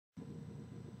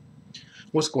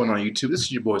What's going on YouTube? This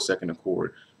is your boy Second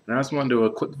Accord, and I just want to do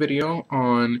a quick video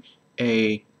on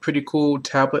a pretty cool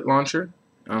tablet launcher.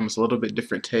 It's a little bit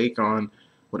different take on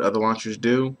what other launchers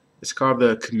do. It's called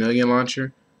the Chameleon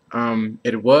Launcher.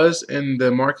 It was in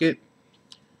the market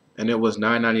and it was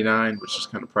 $9.99, which is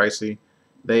kind of pricey.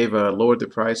 They've lowered the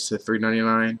price to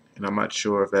 $3.99, and I'm not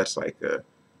sure if that's like a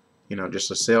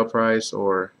just a sale price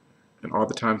or an all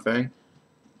the time thing.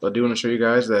 But I do want to show you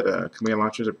guys that Chameleon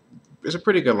Launcher is a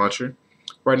pretty good launcher.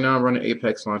 Right now I'm running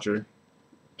Apex launcher,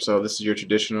 so this is your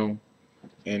traditional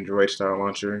Android style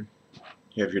launcher.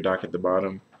 You have your dock at the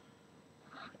bottom.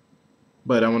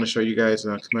 But I want to show you guys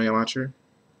a Chameleon Launcher.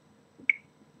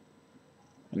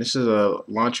 And this is a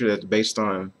launcher that's based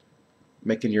on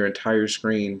making your entire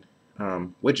screen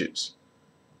widgets.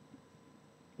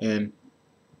 And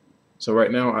so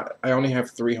right now I only have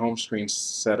 3 home screens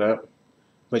set up,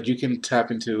 but you can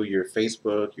tap into your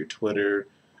Facebook, your Twitter,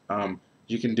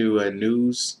 you can do a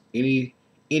news, any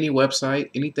website,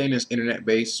 anything that's internet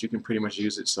based, you can pretty much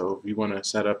use it. So if you want to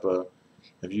set up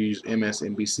if you use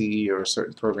MSNBC or a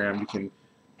certain program, you can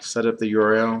set up the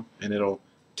URL and it'll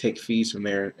take feeds from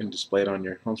there and display it on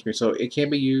your home screen. So it can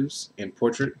be used in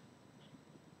portrait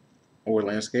or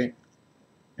landscape.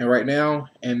 And right now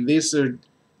these are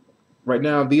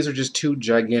just 2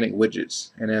 gigantic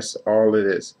widgets, and that's all it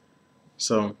is.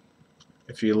 So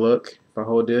if you look, if I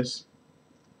hold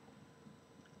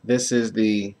this is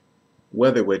the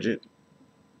weather widget,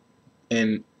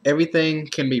 and everything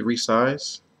can be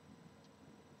resized.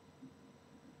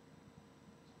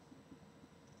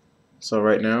 So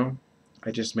right now I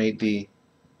just made the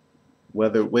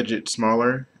weather widget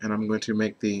smaller, and I'm going to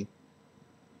make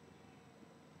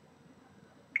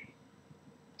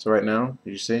so right now,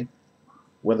 did you see?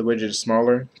 Weather widget is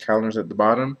smaller, calendar's at the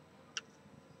bottom,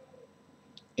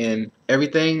 and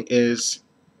everything is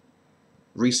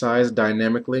resized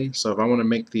dynamically. So if I want to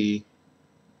make the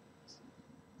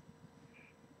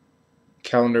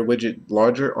calendar widget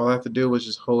larger, all I have to do is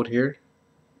just hold here,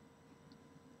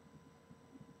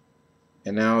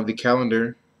 and now the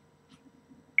calendar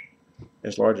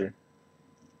is larger.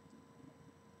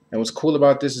 And what's cool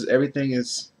about this is everything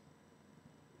is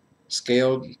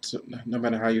scaled to, no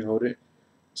matter how you hold it.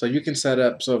 So you can set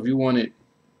up, so if you wanted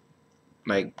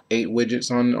like 8 widgets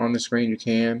on the screen, you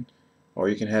can, or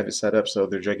you can have it set up so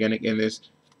they're gigantic, and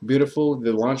it's beautiful.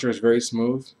 The launcher is very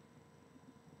smooth.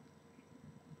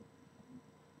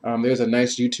 There's a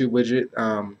nice YouTube widget.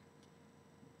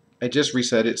 I just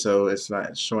reset it so it's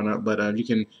not showing up, but you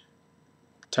can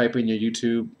type in your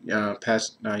YouTube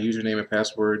username and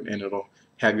password, and it'll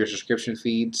have your subscription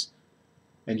feeds,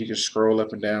 and you can scroll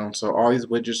up and down. So all these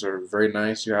widgets are very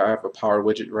nice. I have a power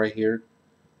widget right here.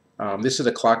 This is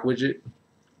a clock widget,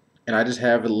 and I just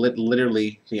have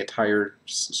literally the entire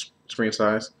screen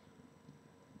size,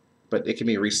 but it can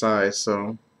be resized.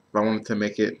 So if I wanted to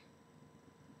make it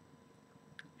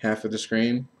half of the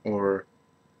screen or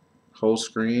whole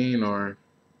screen, or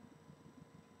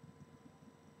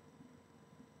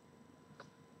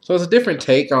so it's a different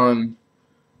take on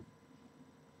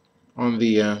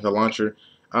the launcher.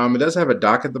 It does have a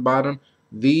dock at the bottom.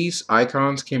 These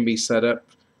icons can be set up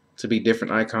to be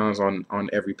different icons on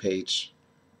every page.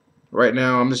 Right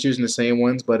now I'm just using the same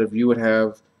ones, but if you would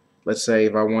have, let's say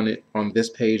if I wanted on this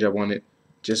page, I wanted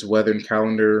just weather and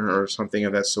calendar or something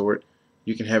of that sort,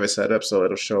 you can have it set up so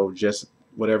it'll show just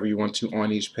whatever you want to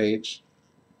on each page.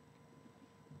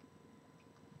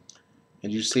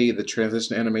 And you see the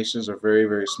transition animations are very,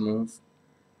 very smooth.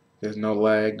 There's no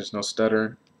lag, there's no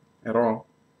stutter at all.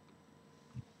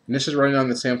 And this is running on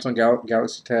the Samsung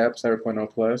Galaxy Tab 7.0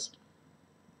 Plus,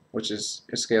 which is,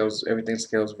 everything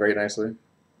scales very nicely.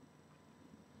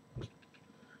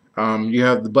 You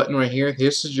have the button right here.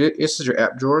 This is your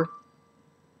app drawer.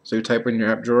 So you type in your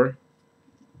app drawer.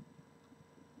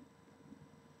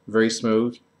 Very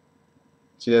smooth.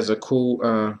 See, there's a cool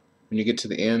when you get to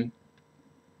the end.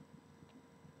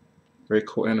 Very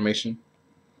cool animation.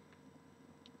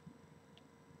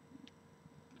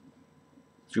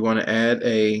 If you want to add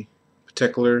a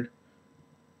particular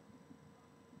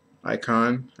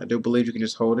icon, I do believe you can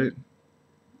just hold it,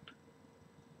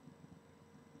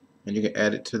 and you can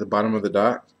add it to the bottom of the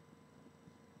dock.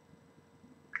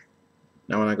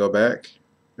 Now when I go back,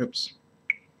 oops.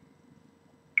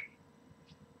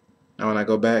 Now when I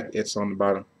go back, it's on the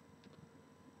bottom.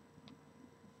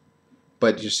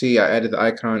 But you see, I added the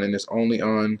icon, and it's only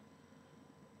on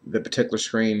the particular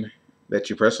screen that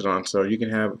you press it on. So you can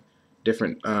have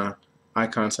different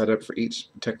icons set up for each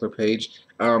particular page.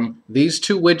 These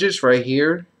 2 widgets right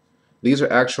here, these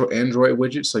are actual Android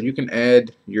widgets, so you can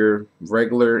add your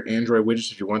regular Android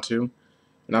widgets if you want to.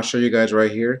 And I'll show you guys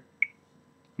right here.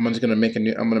 I'm just gonna make a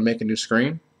new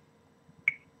screen.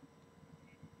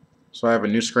 So I have a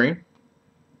new screen,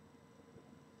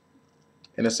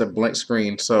 and it's a blank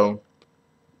screen. So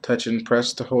touch and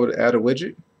press to hold add a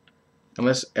widget, and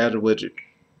let's add a widget.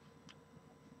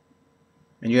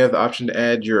 And you have the option to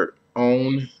add your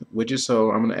own widget.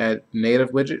 So I'm gonna add native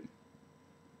widget,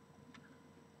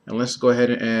 and let's go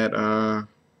ahead and add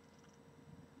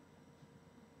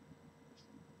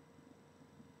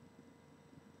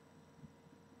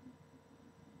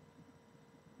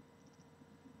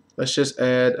let's just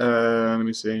add let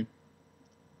me see,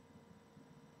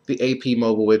 the AP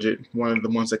mobile widget, one of the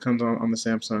ones that comes on the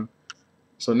Samsung.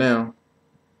 So now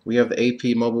we have the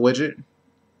AP mobile widget.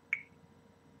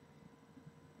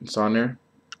 It's on there.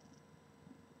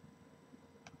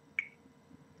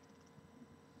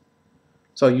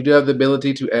 So you do have the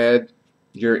ability to add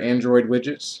your Android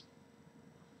widgets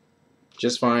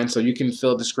just fine. So you can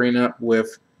fill the screen up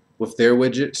with their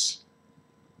widgets,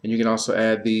 and you can also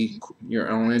add your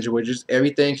own Android widgets.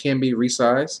 Everything can be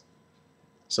resized,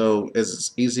 so it's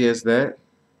as easy as that.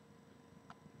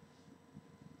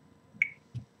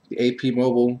 The AP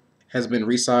mobile has been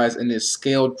resized and is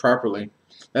scaled properly.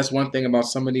 That's one thing about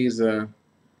some of these.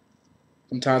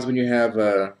 Sometimes when you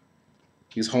have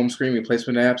these home screen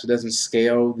replacement apps, it doesn't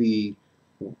scale the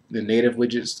native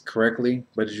widgets correctly.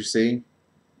 But as you see,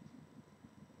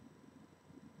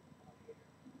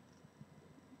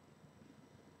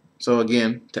 so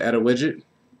again, to add a widget,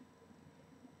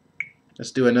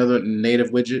 let's do another native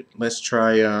widget. Let's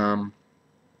try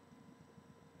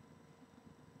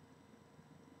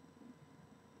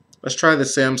the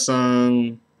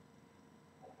Samsung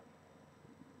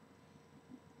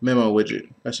memo widget.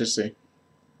 Let's just see.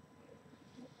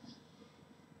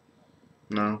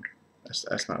 No,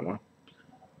 that's not one.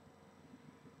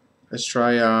 Let's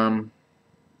try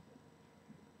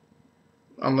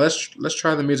let's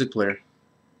try the music player.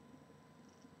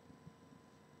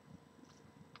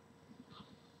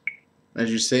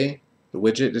 As you see, the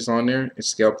widget is on there. It's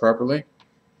scaled properly.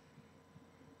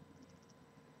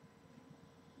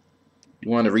 You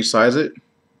want to resize it,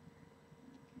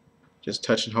 just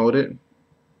touch and hold it.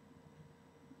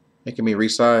 It can be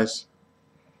resized.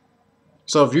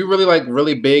 So if you really like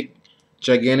really big,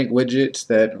 gigantic widgets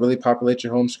that really populate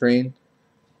your home screen,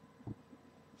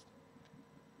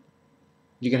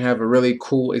 you can have a really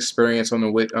cool experience on a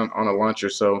launcher.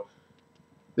 So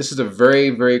this is a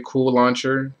very, very cool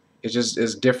launcher.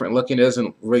 It's different looking. It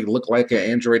doesn't really look like an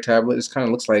Android tablet. It kind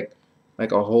of looks like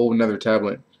a whole another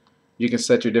tablet. You can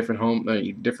set your different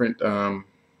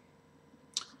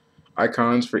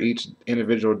icons for each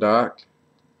individual dock,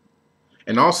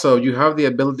 and also you have the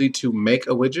ability to make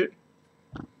a widget.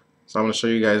 So I'm going to show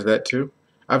you guys that too.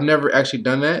 I've never actually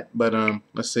done that, but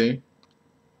let's see.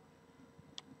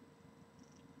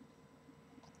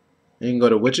 You can go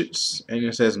to widgets, and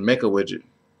it says make a widget.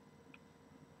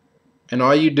 And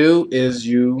all you do is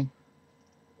you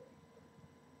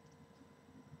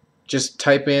just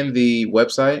type in the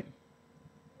website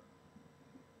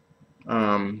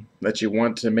that you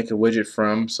want to make a widget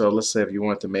from. So let's say if you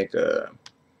want to make I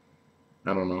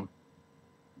don't know,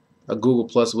 a Google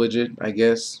Plus widget, I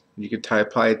guess you could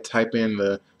type in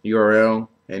the URL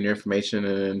and your information,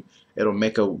 and then it'll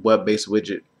make a web-based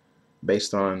widget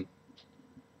based on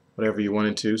whatever you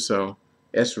wanted to. So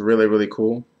it's really, really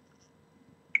cool.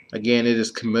 Again, it is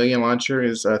Chameleon Launcher.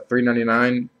 Is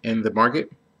 $3.99 in the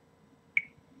market.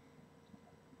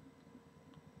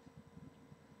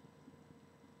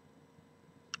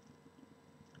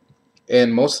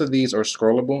 And most of these are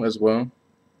scrollable as well.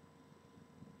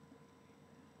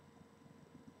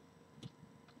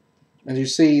 As you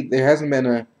see, there hasn't been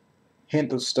a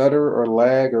hint of stutter or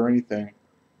lag or anything.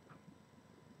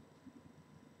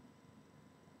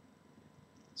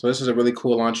 So this is a really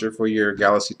cool launcher for your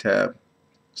Galaxy Tab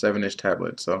 7-inch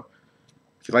tablet. So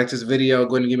if you like this video,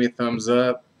 go ahead and give me a thumbs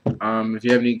up. If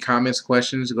you have any comments,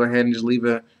 questions, go ahead and just leave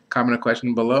a comment or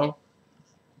question below.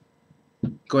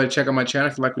 Go ahead and check out my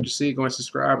channel if you like what you see. Go and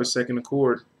subscribe. It's Second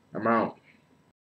Accord. I'm out.